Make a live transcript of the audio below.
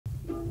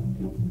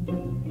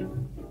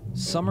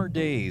Summer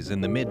days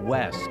in the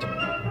Midwest,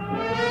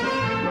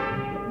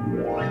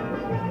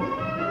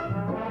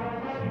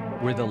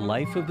 where the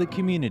life of the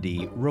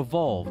community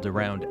revolved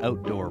around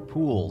outdoor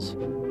pools.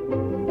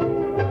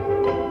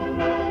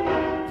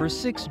 For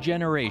 6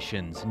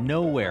 generations,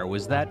 nowhere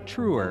was that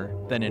truer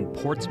than in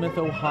Portsmouth,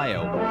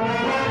 Ohio,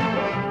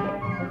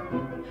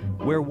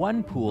 where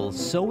one pool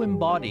so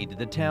embodied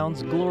the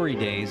town's glory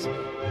days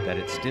that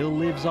it still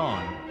lives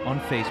on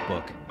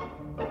Facebook.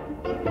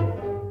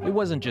 It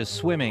wasn't just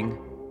swimming.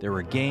 There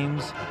were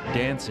games,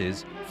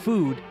 dances,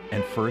 food,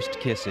 and first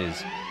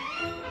kisses.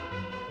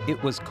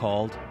 It was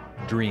called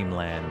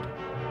Dreamland.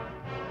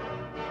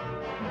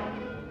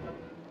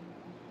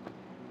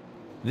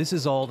 This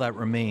is all that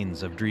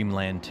remains of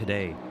Dreamland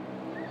today.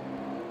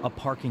 A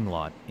parking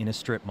lot in a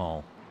strip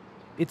mall.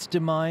 Its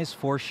demise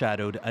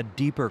foreshadowed a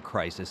deeper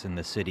crisis in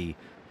the city,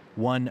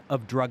 one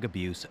of drug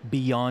abuse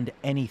beyond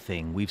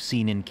anything we've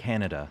seen in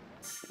Canada.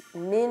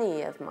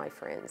 Many of my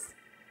friends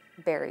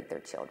buried their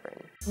children.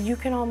 You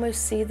can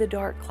almost see the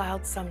dark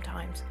clouds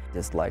sometimes.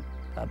 Just like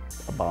a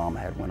bomb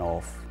had went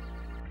off.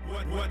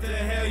 What the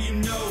hell you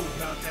know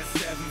about that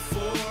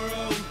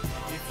 740?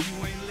 If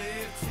you ain't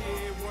lived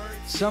here, work.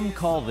 Some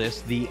call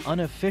this the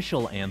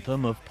unofficial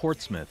anthem of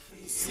Portsmouth.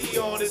 See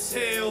all this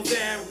hell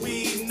that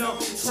we know.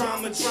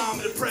 Trauma,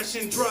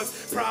 depression,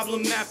 drugs,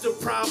 problem after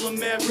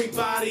problem.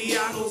 Everybody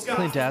I know's got.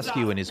 Clint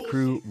Askew and his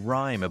crew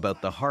rhyme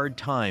about the hard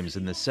times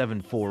in the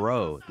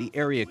 740, the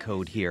area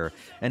code here,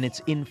 and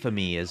its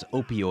infamy as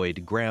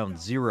opioid ground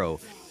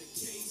zero,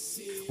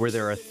 where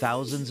there are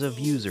thousands of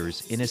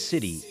users in a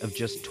city of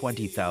just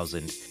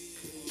 20,000.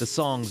 The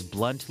song's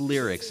blunt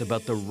lyrics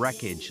about the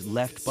wreckage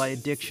left by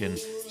addiction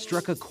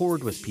struck a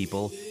chord with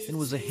people and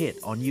was a hit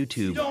on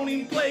YouTube. Don't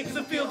even play 'cause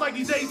it feels like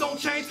these days don't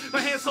change.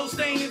 My hands so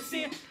stained in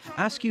sin.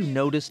 Askew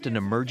noticed an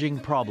emerging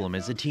problem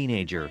as a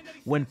teenager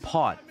when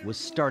pot was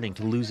starting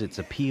to lose its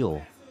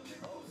appeal.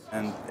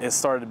 And it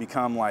started to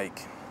become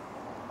like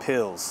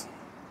pills.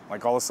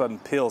 Like all of a sudden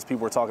pills,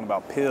 people were talking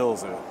about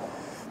pills or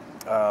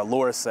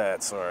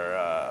Loracets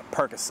or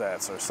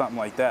Percocets or something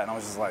like that. And I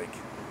was just like,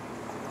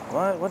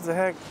 what the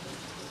heck?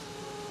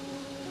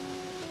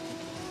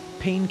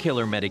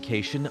 Painkiller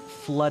medication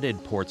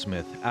flooded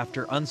Portsmouth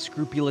after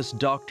unscrupulous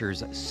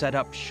doctors set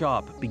up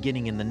shop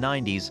beginning in the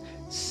 90s,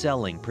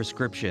 selling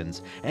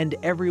prescriptions, and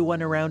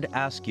everyone around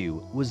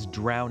Askew was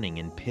drowning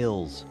in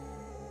pills.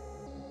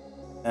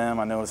 I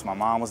noticed my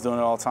mom was doing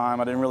it all the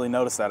time. I didn't really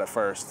notice that at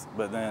first,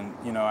 but then,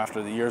 you know,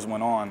 after the years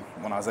went on,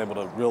 when I was able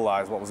to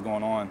realize what was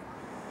going on,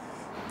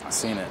 I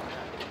seen it.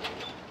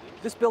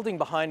 This building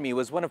behind me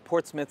was one of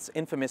Portsmouth's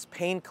infamous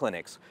pain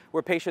clinics,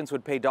 where patients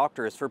would pay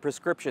doctors for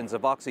prescriptions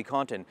of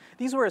OxyContin.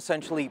 These were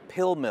essentially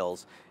pill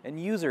mills,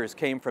 and users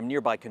came from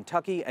nearby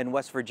Kentucky and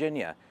West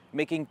Virginia,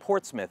 making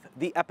Portsmouth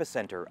the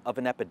epicenter of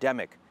an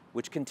epidemic,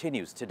 which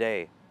continues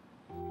today.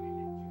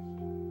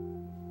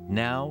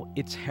 Now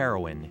it's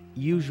heroin,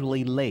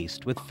 usually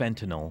laced with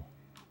fentanyl.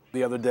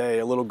 The other day,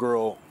 a little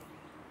girl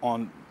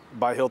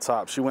by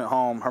Hilltop, she went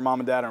home. Her mom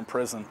and dad are in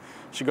prison.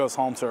 She goes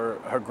home to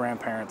her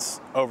grandparents,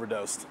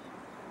 overdosed,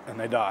 and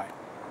they die.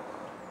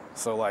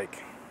 So,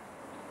 like,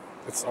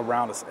 it's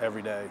around us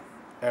every day,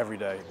 every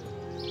day.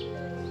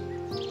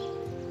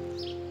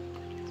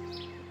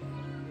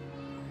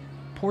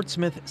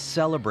 Portsmouth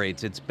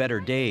celebrates its better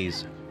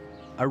days,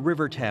 a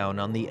river town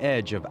on the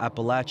edge of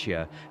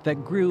Appalachia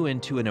that grew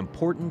into an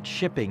important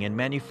shipping and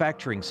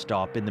manufacturing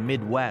stop in the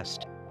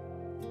Midwest.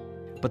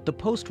 But the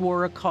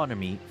post-war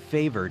economy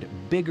favored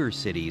bigger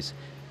cities.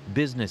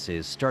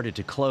 Businesses started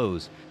to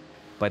close.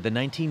 By the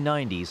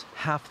 1990s,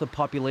 half the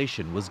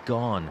population was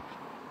gone.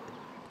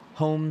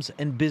 Homes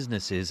and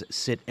businesses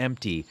sit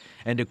empty,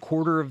 and a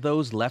quarter of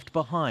those left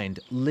behind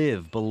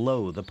live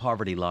below the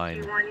poverty line.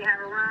 You have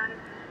a run,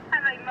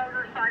 have a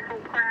motorcycle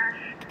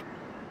crash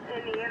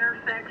in the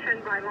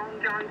intersection by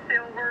Long John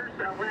Silver's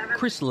 11.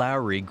 Chris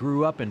Lowry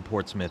grew up in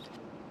Portsmouth.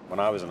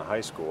 When I was in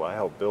high school, I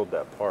helped build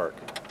that park.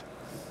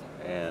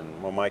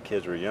 And when my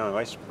kids were young,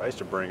 I used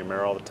to bring them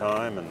there all the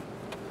time, and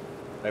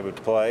they would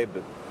play,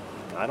 but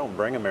I don't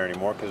bring them there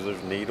anymore because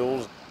there's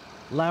needles.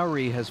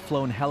 Lowry has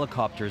flown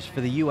helicopters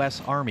for the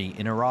U.S. Army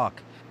in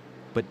Iraq.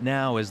 But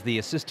now, as the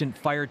assistant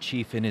fire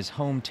chief in his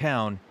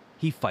hometown,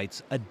 he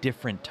fights a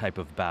different type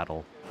of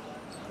battle.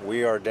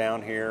 We are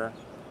down here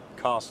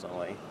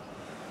constantly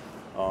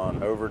on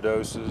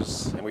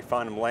overdoses, and we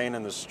find them laying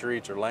in the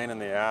streets or laying in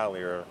the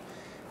alley, or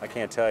I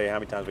can't tell you how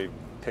many times we've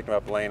picked them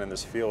up laying in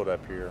this field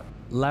up here.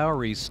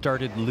 Lowry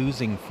started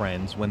losing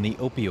friends when the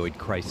opioid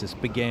crisis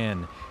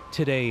began.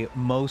 Today,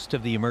 most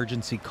of the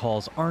emergency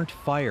calls aren't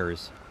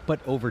fires,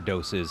 but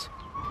overdoses.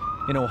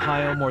 In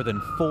Ohio, more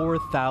than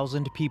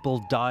 4,000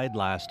 people died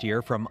last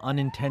year from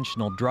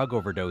unintentional drug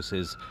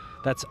overdoses.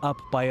 That's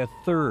up by a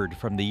third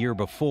from the year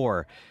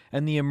before.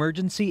 And the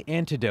emergency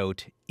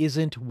antidote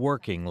isn't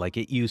working like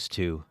it used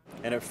to.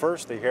 And at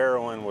first, the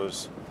heroin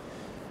was,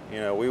 you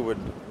know, we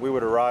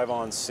would arrive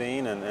on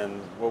scene, and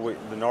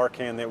the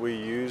Narcan that we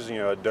use, you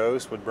know, a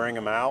dose would bring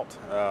them out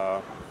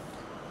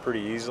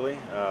pretty easily.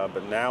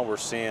 But now we're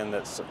seeing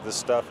that this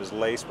stuff is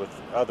laced with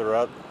other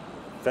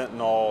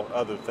fentanyl,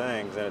 other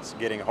things, and it's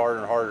getting harder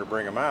and harder to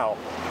bring them out.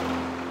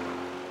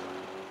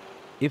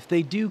 If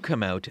they do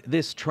come out,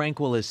 this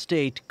tranquil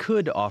estate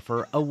could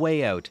offer a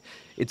way out.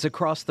 It's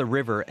across the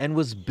river and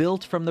was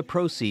built from the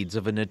proceeds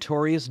of a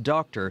notorious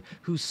doctor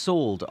who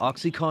sold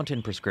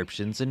OxyContin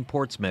prescriptions in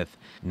Portsmouth.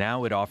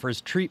 Now it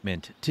offers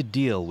treatment to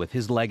deal with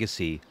his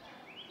legacy.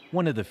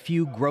 One of the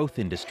few growth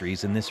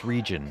industries in this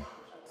region.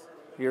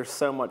 You're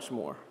so much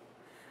more.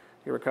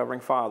 You're recovering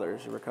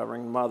fathers, you're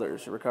recovering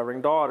mothers, you're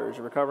recovering daughters,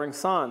 you're recovering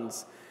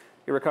sons,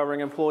 you're recovering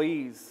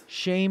employees.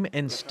 Shame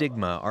and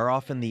stigma are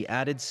often the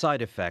added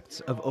side effects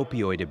of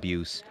opioid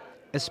abuse,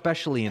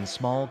 especially in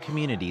small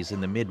communities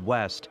in the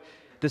Midwest.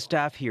 The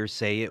staff here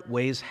say it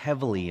weighs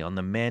heavily on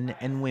the men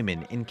and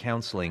women in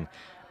counseling.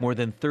 More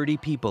than 30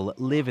 people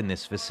live in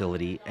this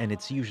facility, and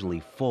it's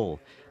usually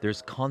full.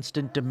 There's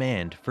constant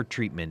demand for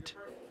treatment.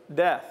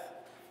 Death.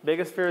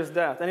 Biggest fear is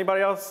death.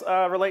 Anybody else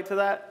relate to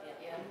that?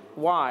 Yeah.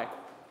 Why?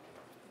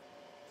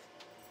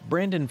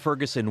 Brandon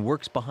Ferguson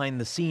works behind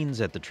the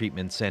scenes at the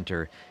treatment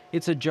center.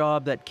 It's a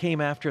job that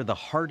came after the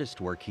hardest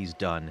work he's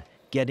done,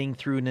 getting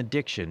through an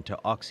addiction to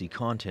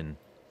OxyContin.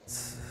 It's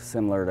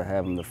similar to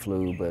having the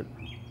flu, but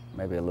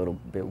maybe a little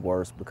bit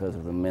worse because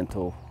of the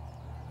mental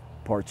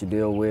part you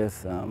deal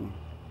with.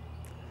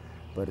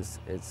 But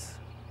it's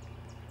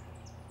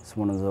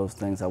one of those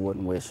things I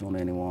wouldn't wish on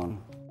anyone.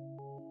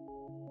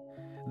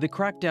 The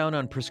crackdown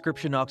on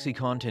prescription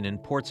OxyContin in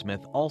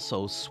Portsmouth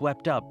also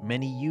swept up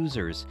many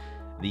users.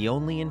 The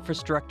only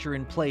infrastructure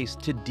in place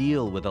to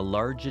deal with a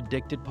large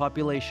addicted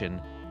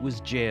population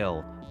was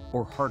jail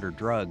or harder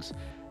drugs.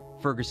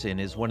 Ferguson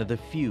is one of the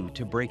few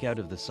to break out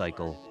of the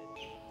cycle.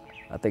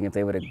 I think if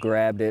they would have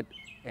grabbed it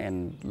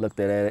and looked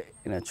at it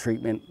in a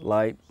treatment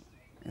light,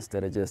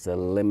 instead of just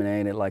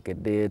eliminating it like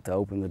it did to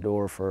open the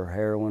door for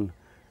heroin,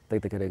 I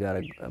think they could have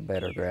got a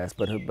better grasp,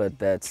 but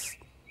that's,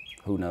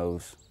 who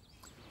knows.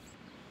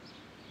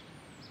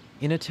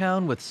 In a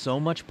town with so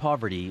much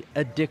poverty,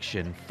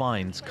 addiction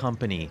finds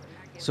company.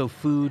 So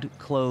food,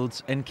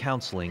 clothes, and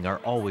counseling are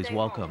always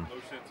welcome.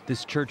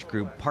 This church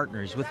group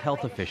partners with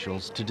health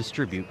officials to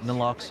distribute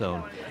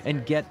naloxone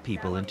and get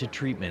people into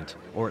treatment,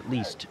 or at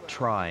least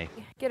try.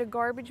 Get a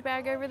garbage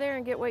bag over there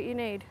and get what you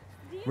need.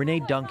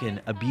 Renee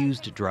Duncan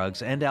abused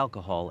drugs and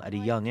alcohol at a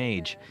young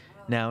age.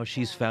 Now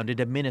she's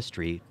founded a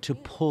ministry to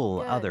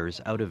pull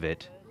others out of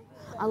it.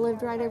 I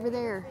lived right over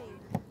there,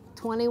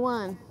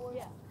 21,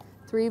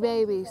 3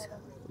 babies,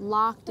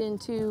 locked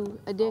into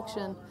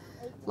addiction,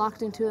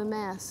 locked into a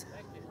mess.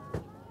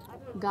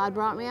 God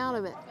brought me out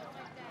of it.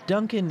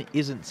 Duncan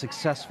isn't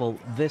successful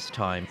this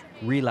time.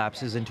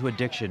 Relapses into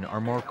addiction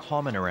are more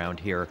common around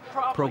here.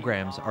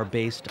 Programs are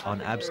based on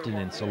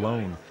abstinence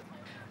alone.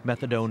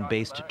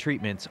 Methadone-based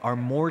treatments are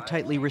more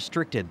tightly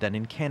restricted than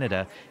in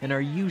Canada and are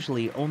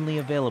usually only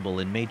available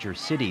in major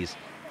cities,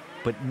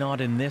 but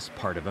not in this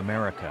part of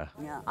America.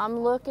 I'm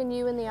looking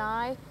you in the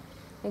eye,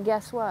 and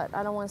guess what?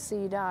 I don't want to see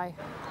you die.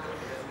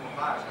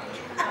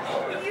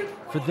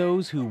 For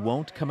those who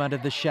won't come out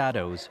of the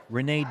shadows,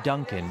 Renee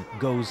Duncan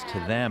goes to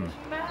them.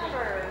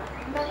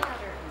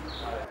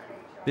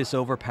 This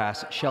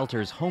overpass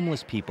shelters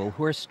homeless people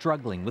who are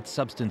struggling with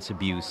substance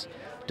abuse.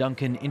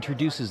 Duncan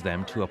introduces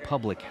them to a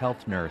public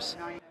health nurse.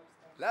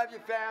 Love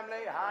your family.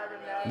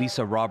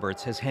 Lisa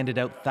Roberts has handed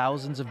out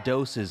thousands of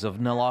doses of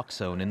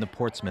naloxone in the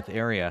Portsmouth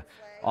area.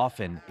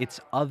 Often, it's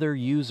other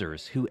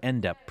users who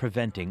end up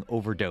preventing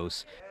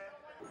overdose.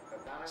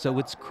 So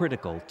it's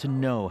critical to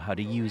know how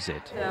to use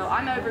it. So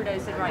I'm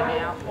overdosing right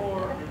now.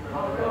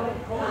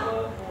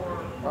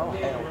 Oh,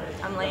 hell.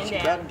 I'm laying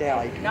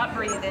down. Not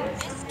breathing.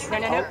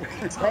 No.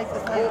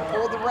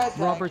 Pull the red.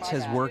 Roberts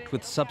has worked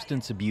with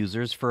substance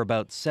abusers for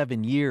about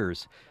 7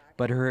 years,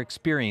 but her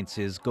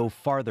experiences go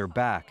farther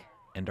back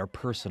and are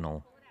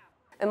personal.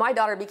 And my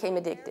daughter became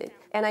addicted,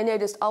 and I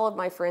noticed all of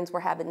my friends were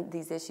having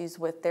these issues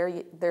with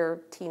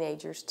their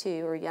teenagers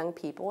too, or young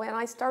people, and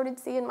I started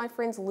seeing my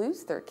friends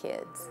lose their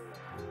kids.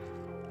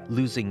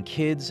 Losing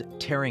kids,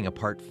 tearing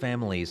apart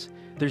families.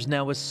 There's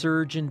now a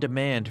surge in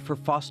demand for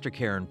foster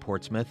care in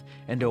Portsmouth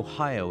and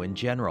Ohio in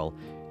general.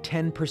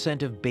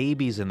 10% of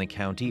babies in the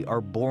county are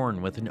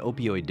born with an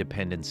opioid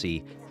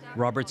dependency.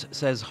 Roberts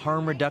says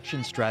harm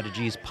reduction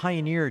strategies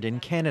pioneered in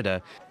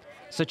Canada,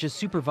 such as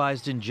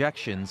supervised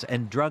injections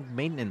and drug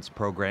maintenance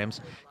programs,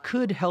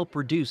 could help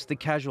reduce the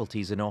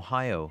casualties in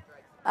Ohio.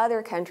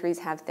 Other countries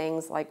have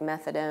things like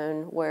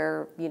methadone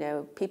where,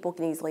 people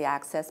can easily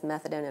access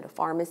methadone at a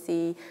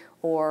pharmacy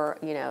or,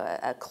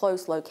 a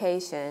close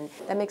location.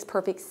 That makes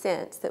perfect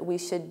sense that we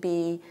should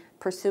be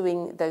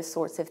pursuing those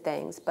sorts of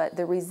things. But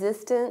the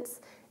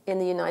resistance in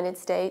the United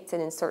States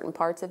and in certain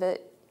parts of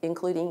it,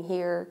 including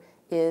here,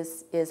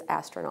 is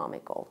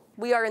astronomical.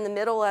 We are in the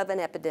middle of an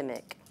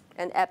epidemic.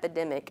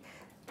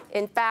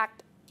 In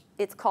fact,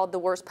 it's called the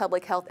worst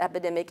public health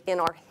epidemic in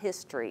our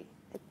history.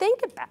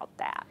 Think about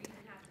that.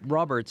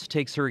 Roberts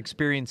takes her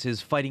experiences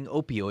fighting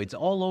opioids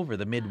all over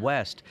the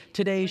Midwest.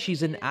 Today,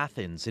 she's in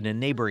Athens, in a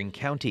neighboring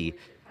county.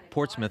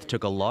 Portsmouth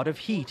took a lot of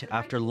heat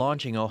after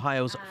launching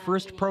Ohio's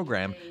first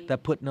program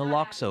that put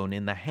naloxone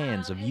in the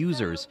hands of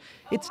users.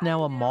 It's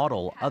now a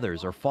model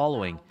others are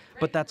following,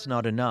 but that's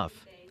not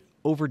enough.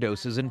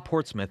 Overdoses in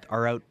Portsmouth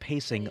are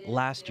outpacing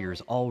last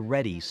year's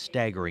already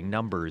staggering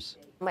numbers.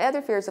 My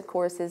other fears, of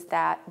course, is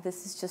that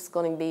this is just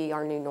going to be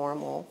our new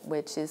normal,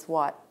 which is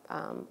what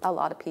a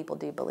lot of people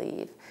do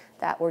believe,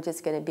 that we're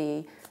just going to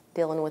be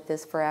dealing with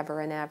this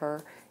forever and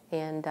ever,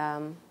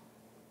 and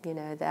you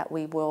know, that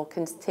we will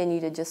continue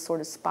to just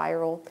sort of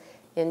spiral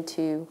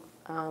into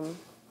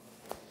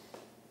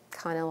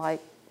kind of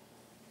like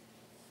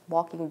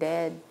Walking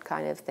Dead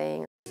kind of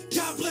thing.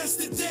 God bless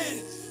the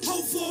dead,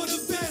 hope for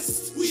the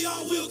best. We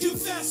all will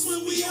confess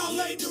when we all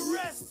lay to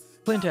rest.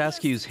 Clint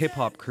Askew's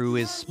hip-hop crew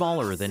is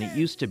smaller than it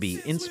used to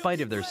be, in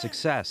spite of their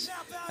success.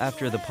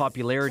 After the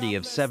popularity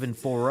of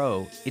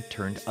 740, it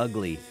turned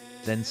ugly.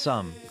 Then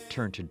some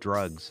turned to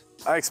drugs.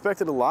 I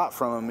expected a lot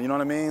from him, you know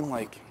what I mean?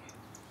 Like,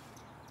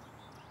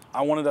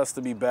 I wanted us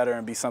to be better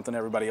and be something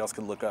everybody else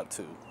could look up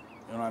to. You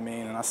know what I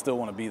mean? And I still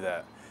want to be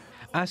that.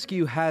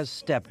 Askew has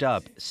stepped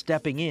up,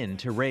 stepping in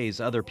to raise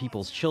other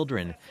people's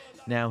children.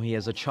 Now he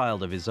has a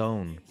child of his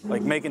own.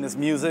 Like, making this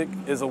music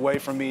is a way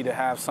for me to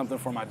have something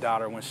for my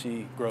daughter when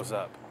she grows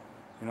up.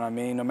 You know what I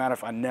mean? No matter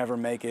if I never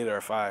make it or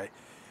if I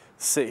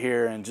sit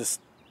here and just,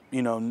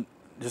 you know,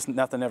 just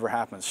nothing ever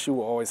happens, she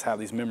will always have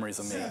these memories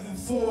of me.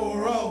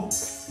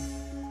 740.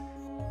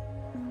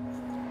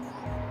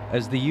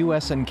 As the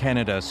US and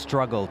Canada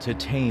struggle to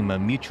tame a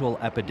mutual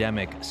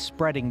epidemic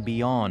spreading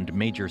beyond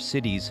major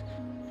cities,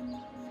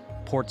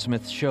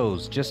 Portsmouth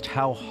shows just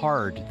how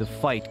hard the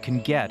fight can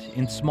get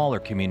in smaller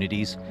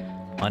communities,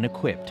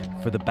 unequipped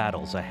for the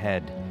battles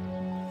ahead.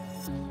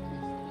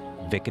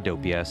 Vic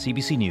Adopia,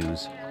 CBC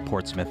News,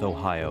 Portsmouth,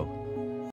 Ohio.